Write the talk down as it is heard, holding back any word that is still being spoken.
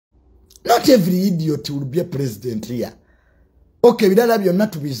Not every idiot will be a president here. Okay, we don't have your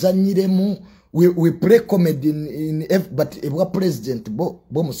not to be zaniremu. We play comedy but if we president, bo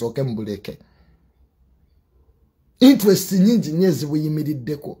musoke mbuleke. Interest nyingi nyezi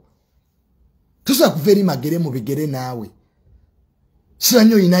wiyimiriddeko. Tusa kuveri magere mu bigere nawe.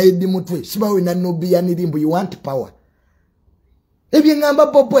 Siranyo inayedi mutwe, sibawo ina nobiya nirimbu, you want power. Ebye ngamba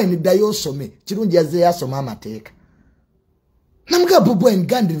Bobi Wine dayosome, kirungi yaze yasoma amateeka. Namuga Bobi Wine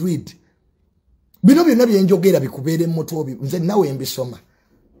gandi read. Bino byonna byenjogera bikubeere mu mutwe obi, nze nawe mbisoma.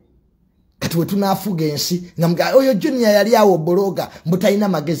 Kati we tunaafuga ensi, namuga oyo Junior yali awo bologa, mbutalina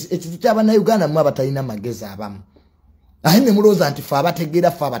magezi, ekintu ky'abana Uganda mu abatalina magezi abamu. Ahine mulooza nti fa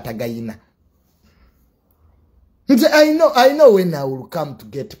abategeera fa abatagayina. I know when I will come to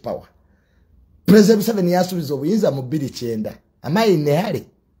get power. President 7 yasubiza obuyinza mu 29. Am I in a hurry?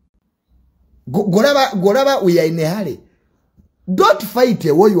 Goraba, we are in a hurry. Don't fight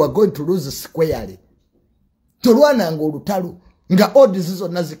a war you are going to lose squarely. Tolwana ngo lutalu. Nga all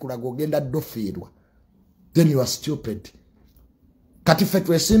decisions nazikula gogenda dofirwa. Then you are stupid. Kati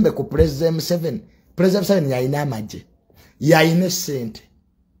fetwe simbe ku President 7. President 7 ya ina maje. Ya innocent.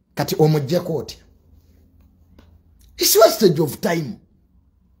 Kati omuje koti. It's wastage of time.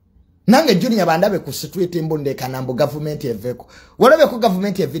 Nange Junior bandabe ku street mbonde kanambo government eveko. Walabe ku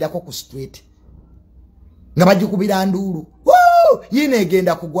government evira ko ku street. Nga bajikubira nduru. Woo! Yine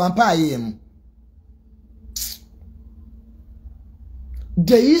egenda kugwampa yemu.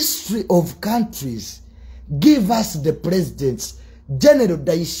 The history of countries give us the presidents. General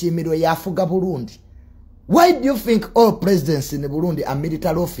Daishimiro yafuga Burundi. Why do you think all presidents in Burundi are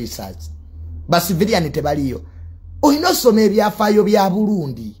military officers? But civilian tebaliyo. Oinosome ebyafayo bya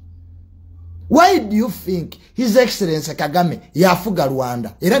Burundi. Why do you think His Excellency Kagame yafuga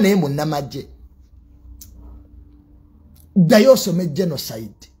Rwanda? Era naye munnamagye. Dayosome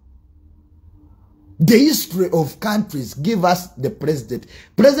genocide. The history of countries give us the president.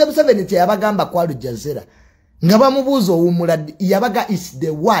 President 7 yabagamba kwa Lujazera. Ngaba mubuzo umuladi yabaga is the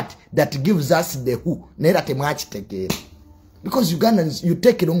what that gives us the who. Nera temwachitegera. Because Ugandans, you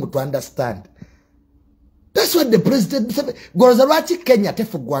take it long to understand. That's what the president said. Gorozarwachi Kenya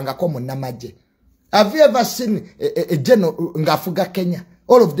tefugwanga ko munnamagye. Have you ever seen a general ngafuga Kenya?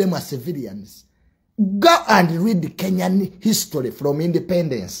 All of them are civilians. Go and read the Kenyan history from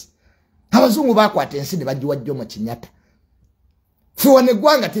independence. Abazungu bakwata ensi ne bajiwa Jomo Kenyatta. Fuwane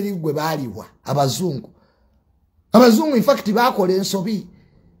gwanga terigwe baliwa abazungu. Abazungu in fact bakola ensobi.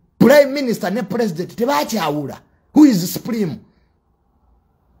 Prime Minister ne President tebakyawula. Who is supreme?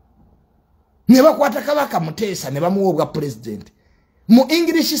 Ne bakwata kabaka Mutesa ne bamuwobwa President. Mu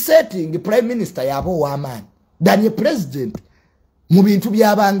English setting Prime Minister yabo wamani than a President mu bintu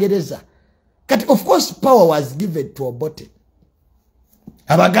by'Abangereza. Kati of course power was given to Obote.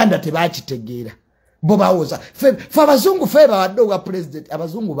 Abaganda tebakitegeera. Bo bawoza. Fa abazungu feba wadoga President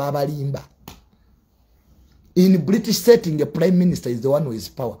abazungu babalimba. In British setting the Prime Minister is the one who is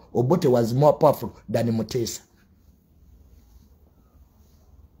power. Obote was more powerful than Mutesa.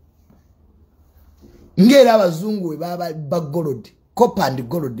 Ngera abazungu baba gold. Copper and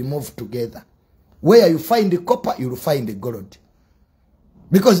gold move together. Where you find the copper, you will find the gold.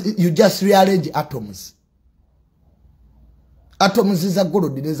 Because you just rearrange atoms. Atoms is a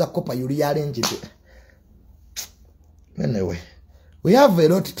gold, there is a copper, you rearrange it. Anyway, we have a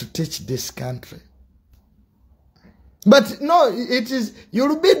lot to teach this country. But no, it is,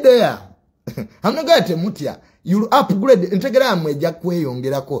 you'll be there. I'm not going to mutia. You'll upgrade. Integram eja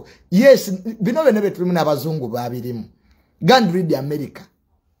kweyongerako. Yes, bino bene betulimo n'abazungu babirimu. Go read the America.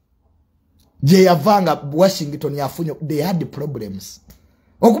 Je yavanga Washington yafunyo, they had the problems.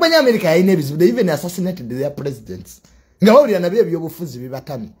 Okumanya America yayina ebizibu, they even assassinated their presidents. Nga bawulira nabyo ebyobufuzi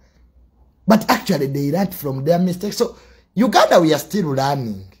bibatami. But actually they learned from their mistakes. So Uganda, we are still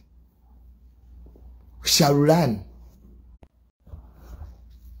learning. We shall learn.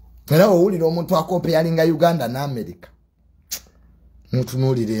 Era owulira omuntu akomparinga Uganda na America.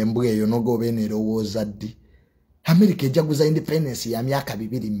 Mutunulire embwe eyo nogobe nerowooza ddi. America ejaguza independence ya myaka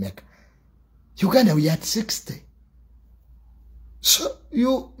 2 mmeka. Uganda we at 60. So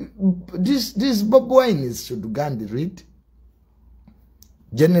this Bobi Wine is should Uganda read.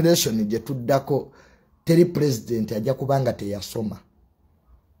 Generation je tuddako teri president ajja kubanga teyasoma.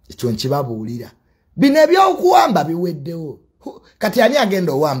 Ekyo nkibabuulira. Bino ebyokuwamba biweddewo. Kati ani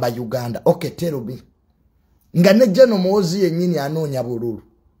agenda owamba Uganda? Okay, tell me. Nga ne General Muhoozi yennyini anoonya bululu.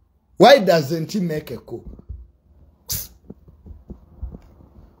 Why doesn't he make a coup?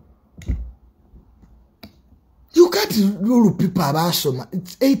 You can't rule people abasoma.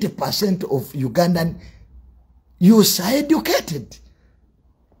 It's 80% of Ugandan youths are educated.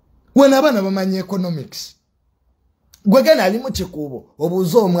 When abana bamanyi economics. Gwegana ali mu kikubo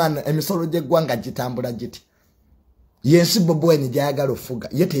obuzo omwana emisolo gye gwanga gitambula giti. Yensi Bobi Wine gyayagala ofuga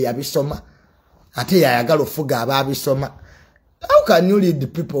yete yabisoma ate yayagala ofuga ababisoma. How can you lead the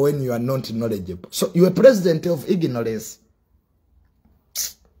people when you are not knowledgeable? So you are president of ignorance.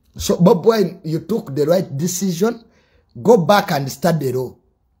 So Bobi Wine, you took the right decision. Go back and study law.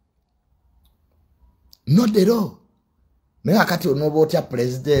 Not the law. Me akati onobotya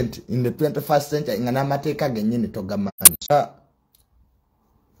president in the 21st century ngana mateka genyini togamani.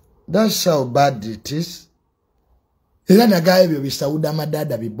 That's how bad it is. Era nagaye byo bisauda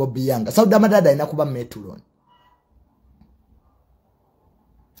madada bi Bobi Yanga. Sauda madada inakuba metulon.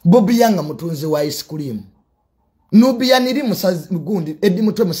 Bobi Yanga mutunzi wa ice cream. Nubia niri musazi gundi edi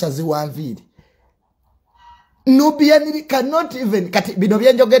mutwe musazi wa nviri. Nubia niri cannot even kati bino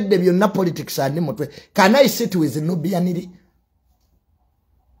byenjogedde byonna politics andi mutwe. Can I sit with Nubia niri?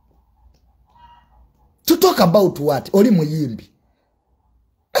 To talk about what? Oli muyimbi.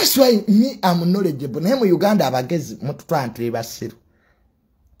 That's why me I'm knowledgeable. Name Uganda abagezi mututwantu ebasiru.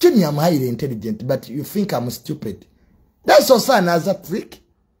 Juni I'm highly intelligent but you think I'm stupid. That's also another trick.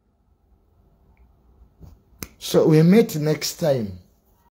 So we meet next time.